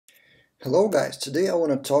Hello guys, today I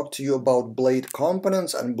want to talk to you about blade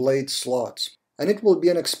components and blade slots. And it will be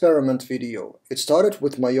an experiment video. It started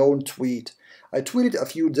with my own tweet. I tweeted a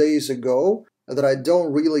few days ago that I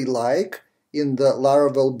don't really like in the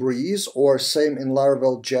Laravel Breeze or same in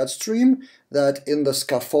Laravel Jetstream that in the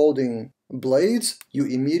scaffolding blades you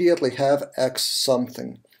immediately have X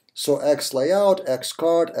something. So X layout, X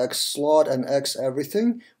card, X slot, and X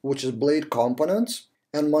everything, which is blade components.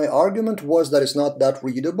 And my argument was that it's not that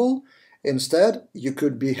readable. Instead, you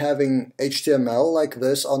could be having HTML like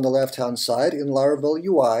this on the left-hand side in Laravel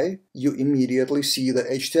UI. You immediately see the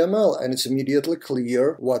HTML and it's immediately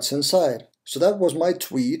clear what's inside. So that was my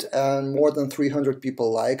tweet and more than 300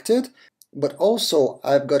 people liked it. But also,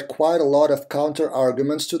 I've got quite a lot of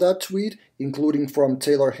counter-arguments to that tweet, including from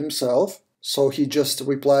Taylor himself. So he just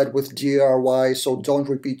replied with DRY, so don't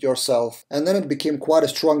repeat yourself. And then it became quite a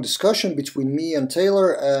strong discussion between me and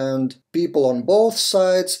Taylor and people on both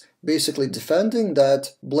sides, basically defending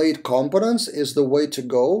that blade components is the way to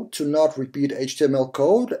go to not repeat HTML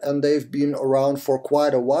code, and they've been around for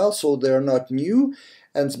quite a while, so they're not new.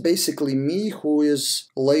 And it's basically me who is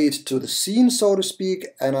late to the scene, so to speak,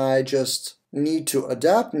 and I just need to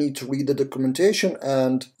adapt, need to read the documentation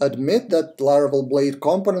and admit that Laravel blade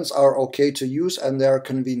components are okay to use and they are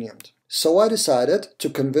convenient. So I decided to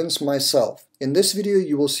convince myself. In this video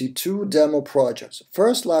you will see two demo projects.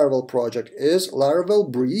 First Laravel project is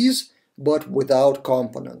Laravel Breeze, but without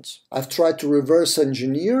components. I've tried to reverse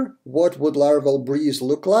engineer what would Laravel Breeze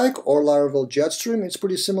look like, or Laravel Jetstream, it's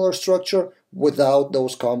pretty similar structure, without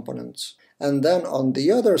those components. And then on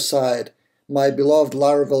the other side, my beloved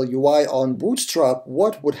Laravel UI on Bootstrap,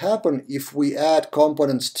 what would happen if we add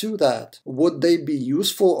components to that? Would they be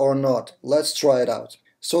useful or not? Let's try it out.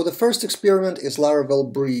 So the first experiment is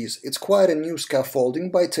Laravel Breeze. It's quite a new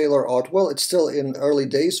scaffolding by Taylor Otwell. It's still in early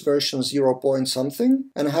days, version 0 point something,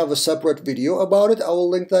 and I have a separate video about it. I will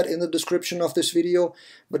link that in the description of this video.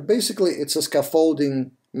 But basically it's a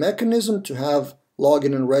scaffolding mechanism to have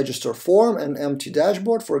login and register form and empty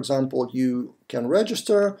dashboard. For example, you can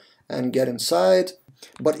register and get inside.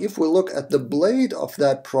 But if we look at the blade of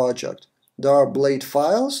that project, there are blade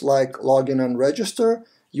files like login and register.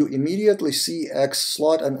 You immediately see X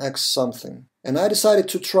slot and X something. And I decided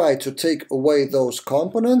to try to take away those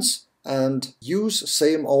components and use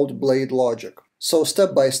same old blade logic. So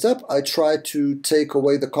step by step I tried to take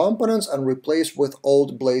away the components and replace with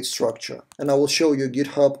old blade structure. And I will show you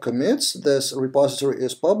GitHub commits. This repository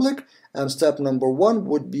is public. And step number one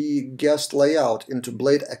would be guest layout into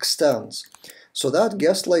blade extends. So that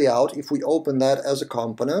guest layout, if we open that as a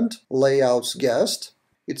component, layouts guest,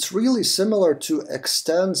 it's really similar to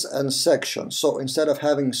extends and sections. So instead of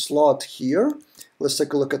having slot here, let's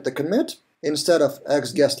take a look at the commit. Instead of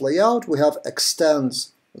X guest layout, we have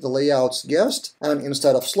extends the layouts guest, and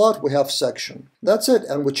instead of slot, we have section. That's it,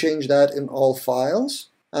 and we change that in all files.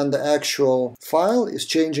 And the actual file is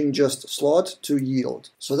changing just slot to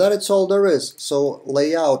yield. So that's all there is. So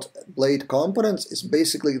layout blade components is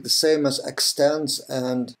basically the same as extends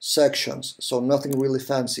and sections. So nothing really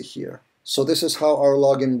fancy here. So this is how our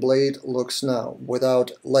login blade looks now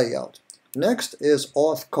without layout. Next is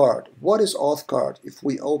auth card. What is auth card? If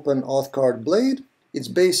we open auth card blade, it's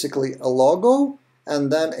basically a logo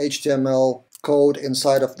and then HTML code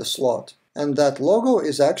inside of the slot. And that logo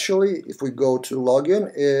is actually, if we go to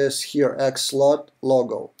login, is here X slot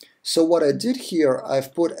logo. So what I did here,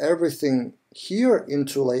 I've put everything here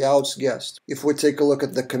into layouts guest. If we take a look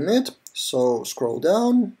at the commit, so scroll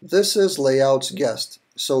down, this is layouts guest.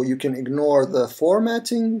 So you can ignore the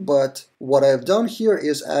formatting, but what I've done here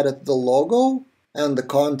is added the logo and the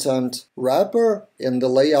content wrapper in the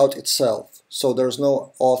layout itself. So there's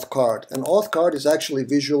no auth card. And auth card is actually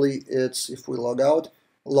visually, it's, if we log out,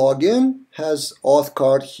 login has auth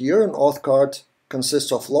card here, and auth card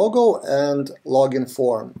consists of logo and login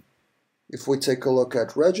form. If we take a look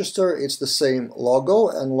at register, it's the same logo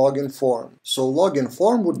and login form. So login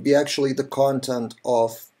form would be actually the content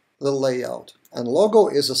of the layout. And logo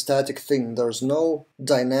is a static thing, there's no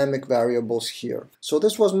dynamic variables here. So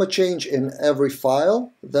this was my change in every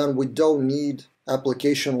file. Then we don't need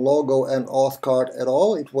application logo and auth card at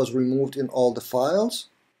all. It was removed in all the files.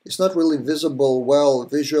 It's not really visible well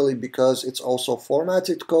visually because it's also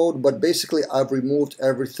formatted code, but basically I've removed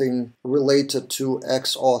everything related to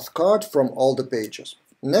XAuth card from all the pages.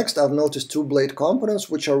 Next, I've noticed two blade components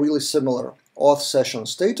which are really similar: auth session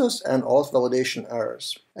status and auth validation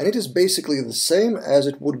errors. And it is basically the same as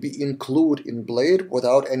it would be include in blade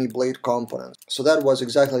without any blade components. So that was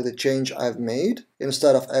exactly the change I've made.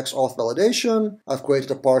 Instead of XAuth validation, I've created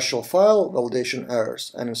a partial file, validation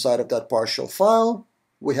errors, and inside of that partial file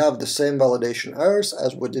we have the same validation errors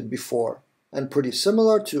as we did before, and pretty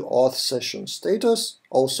similar to auth session status,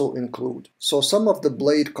 also include. So some of the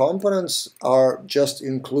blade components are just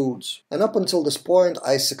includes. And up until this point,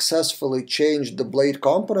 I successfully changed the blade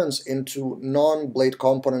components into non-blade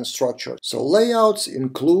component structures. So layouts,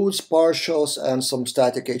 includes, partials, and some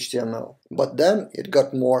static HTML. But then it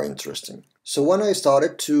got more interesting. So when I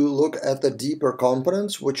started to look at the deeper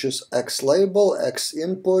components, which is xlabel,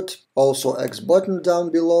 xinput, also xbutton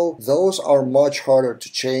down below, those are much harder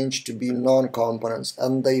to change to be non-components,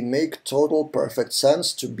 and they make total perfect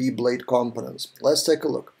sense to be blade components. Let's take a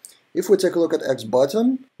look. If we take a look at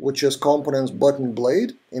xbutton, which is components button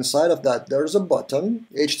blade, inside of that there's a button,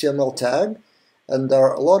 HTML tag, and there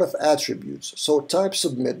are a lot of attributes. So type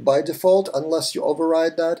submit by default unless you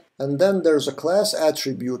override that. And then there's a class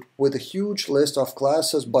attribute with a huge list of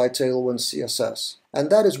classes by Tailwind CSS. And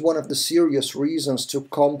that is one of the serious reasons to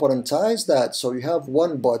componentize that. So you have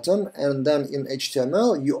one button, and then in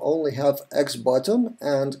HTML you only have xbutton,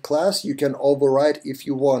 and class you can override if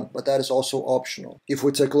you want, but that is also optional. If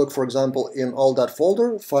we take a look, for example, in all that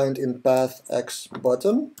folder, find in path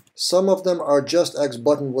xbutton, some of them are just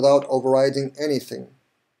xbutton without overriding anything.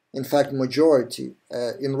 In fact, majority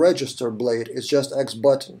in register blade is just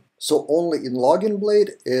xbutton. So only in login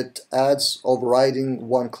blade it adds overriding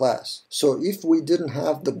one class. So if we didn't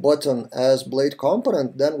have the button as blade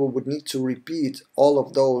component, then we would need to repeat all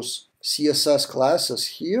of those CSS classes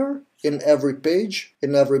here in every page,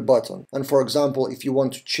 in every button. And for example, if you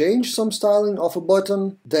want to change some styling of a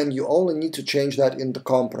button, then you only need to change that in the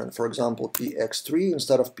component. For example, px3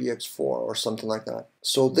 instead of px4 or something like that.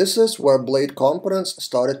 So this is where blade components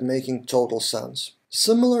started making total sense.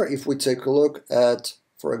 Similar if we take a look at,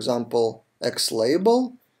 for example,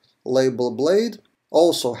 xlabel, label blade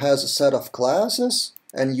also has a set of classes,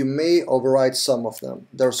 and you may override some of them.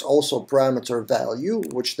 There's also parameter value,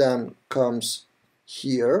 which then comes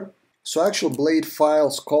here. So actual blade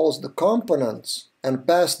files calls the components and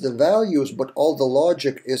pass the values, but all the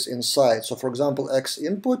logic is inside. So for example,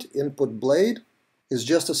 xinput, input blade, is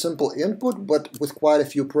just a simple input, but with quite a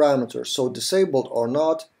few parameters. So disabled or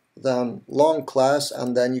not, then long class,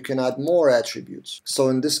 and then you can add more attributes. So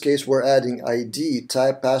in this case, we're adding ID,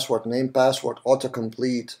 type, password, name, password,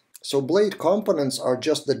 autocomplete. So blade components are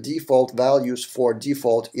just the default values for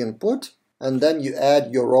default input, and then you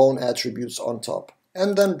add your own attributes on top.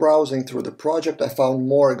 And then browsing through the project, I found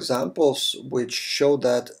more examples which show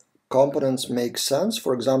that components make sense.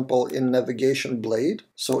 For example, in navigation blade.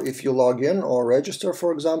 So if you log in or register,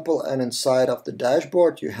 for example, and inside of the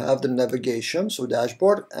dashboard you have the navigation, so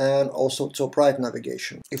dashboard, and also top right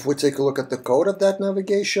navigation. If we take a look at the code of that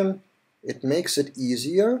navigation, it makes it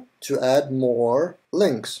easier to add more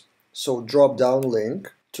links. So drop down link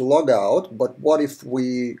to log out, but what if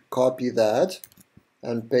we copy that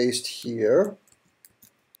and paste here?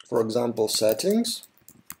 For example, settings,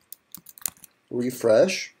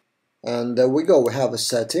 refresh, and there we go, we have a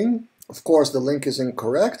setting. Of course the link is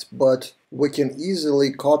incorrect, but we can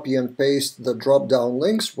easily copy and paste the drop down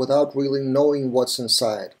links without really knowing what's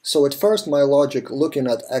inside. So at first my logic looking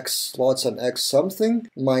at X slots and X something,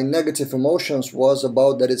 my negative emotions was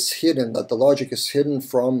about that it's hidden, that the logic is hidden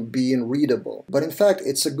from being readable. But in fact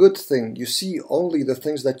it's a good thing. You see only the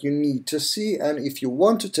things that you need to see, and if you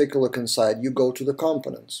want to take a look inside, you go to the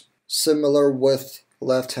components. Similar with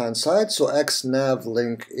left hand side, so xNav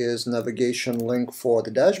link is navigation link for the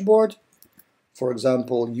dashboard. For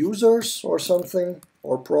example, users or something,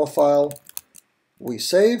 or profile. We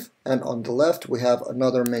save, and on the left we have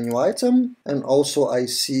another menu item, and also I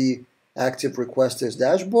see active request is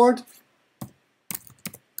dashboard.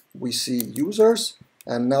 We see users,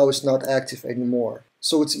 and now it's not active anymore.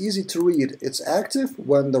 So it's easy to read. It's active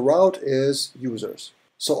when the route is users.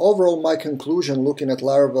 So overall, my conclusion looking at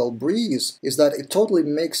Laravel Breeze is that it totally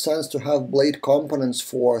makes sense to have blade components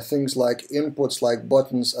for things like inputs like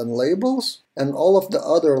buttons and labels, and all of the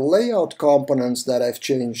other layout components that I've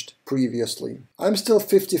changed previously. I'm still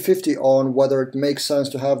 50-50 on whether it makes sense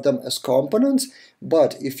to have them as components,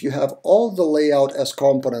 but if you have all the layout as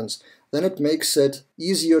components, then it makes it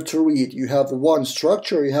easier to read. You have one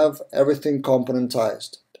structure, you have everything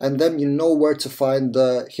componentized. And then you know where to find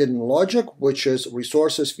the hidden logic, which is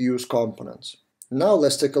resources, views, components. Now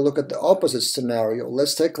let's take a look at the opposite scenario.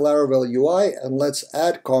 Let's take Laravel UI and let's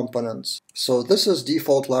add components. So this is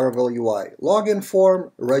default Laravel UI. Login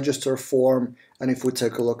form, register form, and if we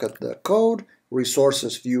take a look at the code,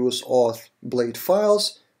 resources, views, auth, blade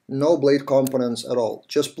files, no blade components at all,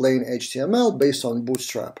 just plain HTML based on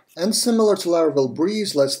Bootstrap. And similar to Laravel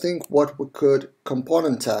Breeze, let's think what we could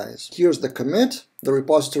componentize. Here's the commit, The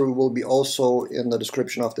repository will be also in the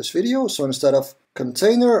description of this video. So instead of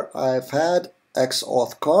container, I've had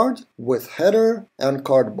xauth card with header and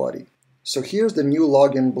card body. So here's the new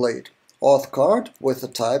login blade. Auth card with a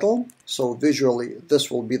title. So visually,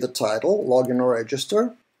 this will be the title, login or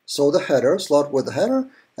register. So the header, slot with the header,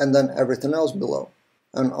 and then everything else below.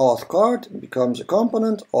 An auth card becomes a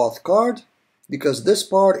component, auth card, because this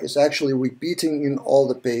part is actually repeating in all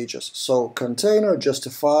the pages. So container,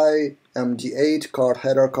 justify, MD8, card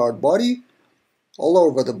header, card body, all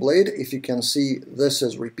over the blade. If you can see, this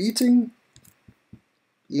is repeating.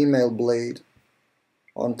 Email blade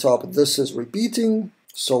on top, this is repeating.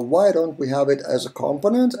 So why don't we have it as a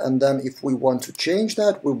component, and then if we want to change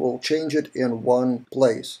that, we will change it in one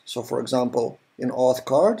place. So for example, in auth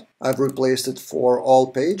card, I've replaced it for all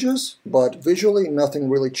pages, but visually nothing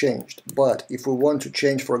really changed. But if we want to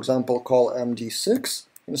change, for example, call MD6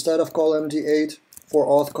 instead of call MD8 for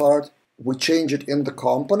auth card, we change it in the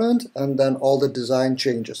component, and then all the design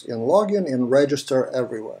changes in login, in register,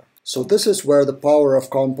 everywhere. So this is where the power of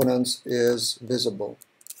components is visible.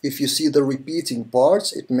 If you see the repeating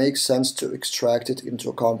parts, it makes sense to extract it into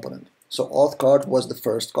a component. So auth card was the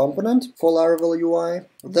first component for Laravel UI.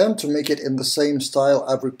 Then to make it in the same style,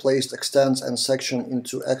 I've replaced extends and section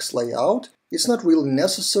into xlayout. It's not really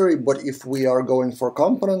necessary, but if we are going for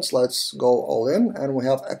components, let's go all in, and we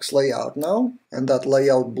have xlayout now, and that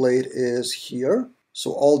layout blade is here.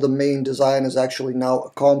 So all the main design is actually now a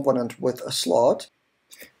component with a slot.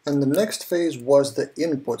 And the next phase was the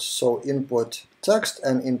inputs, so input text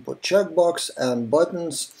and input checkbox and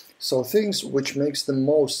buttons, so things which makes the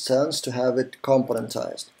most sense to have it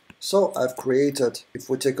componentized. So I've created, if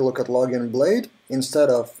we take a look at login blade, instead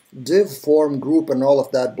of div, form, group and all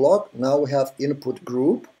of that block, now we have input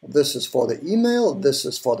group. This is for the email, this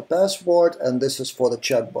is for the password, and this is for the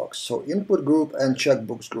checkbox. So input group and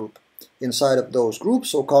checkbox group. Inside of those groups,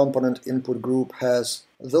 so component input group has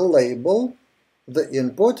the label, the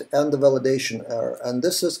input, and the validation error. And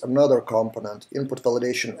this is another component. Input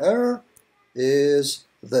validation error is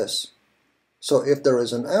this. So if there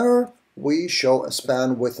is an error, we show a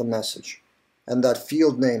span with a message. And that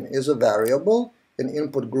field name is a variable. In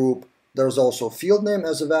input group, there's also field name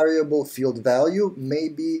as a variable, field value may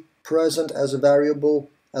be present as a variable,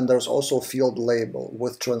 and there's also field label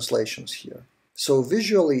with translations here. So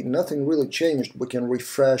visually, nothing really changed. We can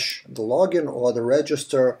refresh the login or the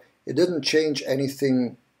register. It didn't change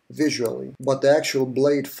anything visually, but the actual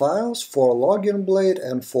blade files for login blade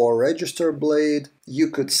and for register blade, you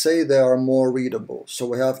could say they are more readable. So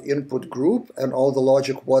we have input group, and all the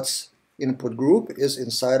logic what's input group is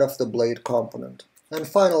inside of the blade component. And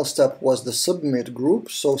final step was the submit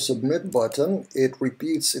group. So submit button, it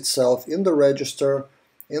repeats itself in the register,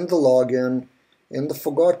 in the login, in the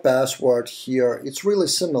forgot password here. It's really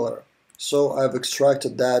similar. So I've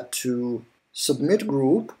extracted that to submit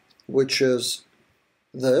group, which is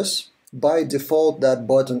this. By default, that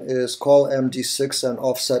button is call MD6 and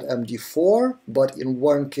offset MD4, but in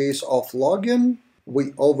one case of login,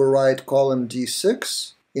 we override call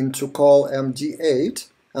MD6 into call MD8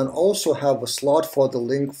 and also have a slot for the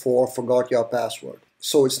link for forgot your password.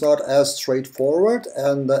 So it's not as straightforward,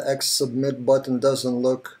 and the X submit button doesn't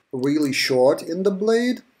look really short in the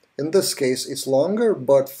blade. In this case, it's longer,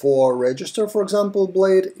 but for register, for example,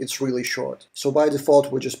 blade, it's really short. So by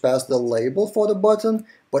default, we just pass the label for the button,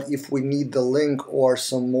 but if we need the link or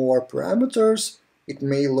some more parameters, it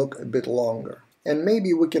may look a bit longer. And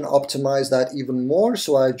maybe we can optimize that even more,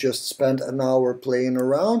 so I just spent an hour playing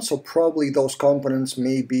around, so probably those components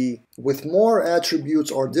may be with more attributes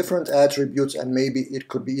or different attributes, and maybe it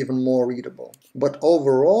could be even more readable. But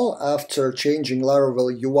overall, after changing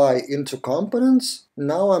Laravel UI into components,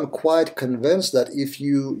 now I'm quite convinced that if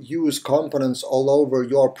you use components all over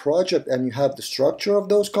your project and you have the structure of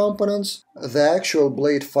those components, the actual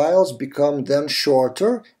blade files become then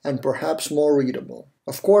shorter and perhaps more readable.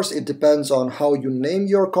 Of course, it depends on how you name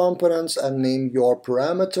your components and name your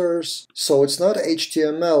parameters. So it's not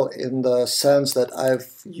HTML in the sense that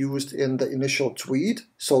I've used in the initial tweet.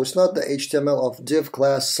 So it's not the HTML of div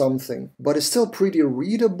class something, but it's still pretty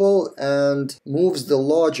readable and moves the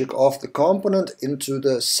logic of the component into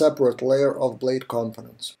the separate layer of blade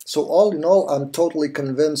components. So all in all, I'm totally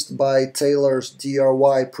convinced by Taylor's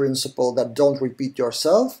DRY principle that don't repeat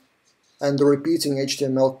yourself, and the repeating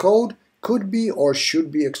HTML code could be or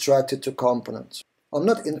should be extracted to components. I'm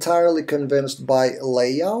not entirely convinced by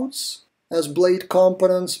layouts as blade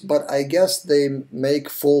components, but I guess they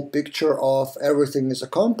make full picture of everything is a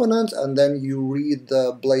component, and then you read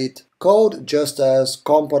the blade code just as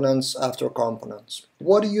components after components.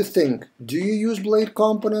 What do you think? Do you use blade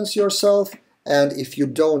components yourself? And if you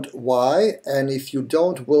don't, why? And if you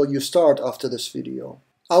don't, will you start after this video?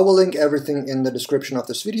 I will link everything in the description of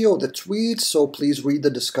this video, the tweets, so please read the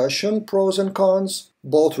discussion, pros and cons,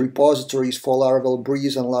 both repositories for Laravel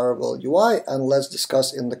Breeze and Laravel UI, and let's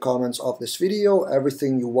discuss in the comments of this video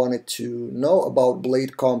everything you wanted to know about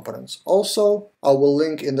Blade components. Also, I will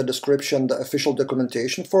link in the description the official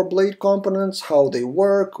documentation for Blade components, how they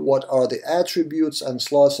work, what are the attributes and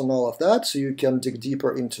slots and all of that, so you can dig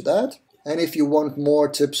deeper into that. And if you want more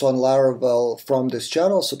tips on Laravel from this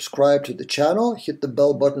channel, subscribe to the channel, hit the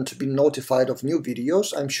bell button to be notified of new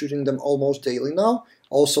videos. I'm shooting them almost daily now.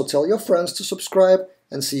 Also tell your friends to subscribe,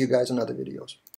 and see you guys in other videos.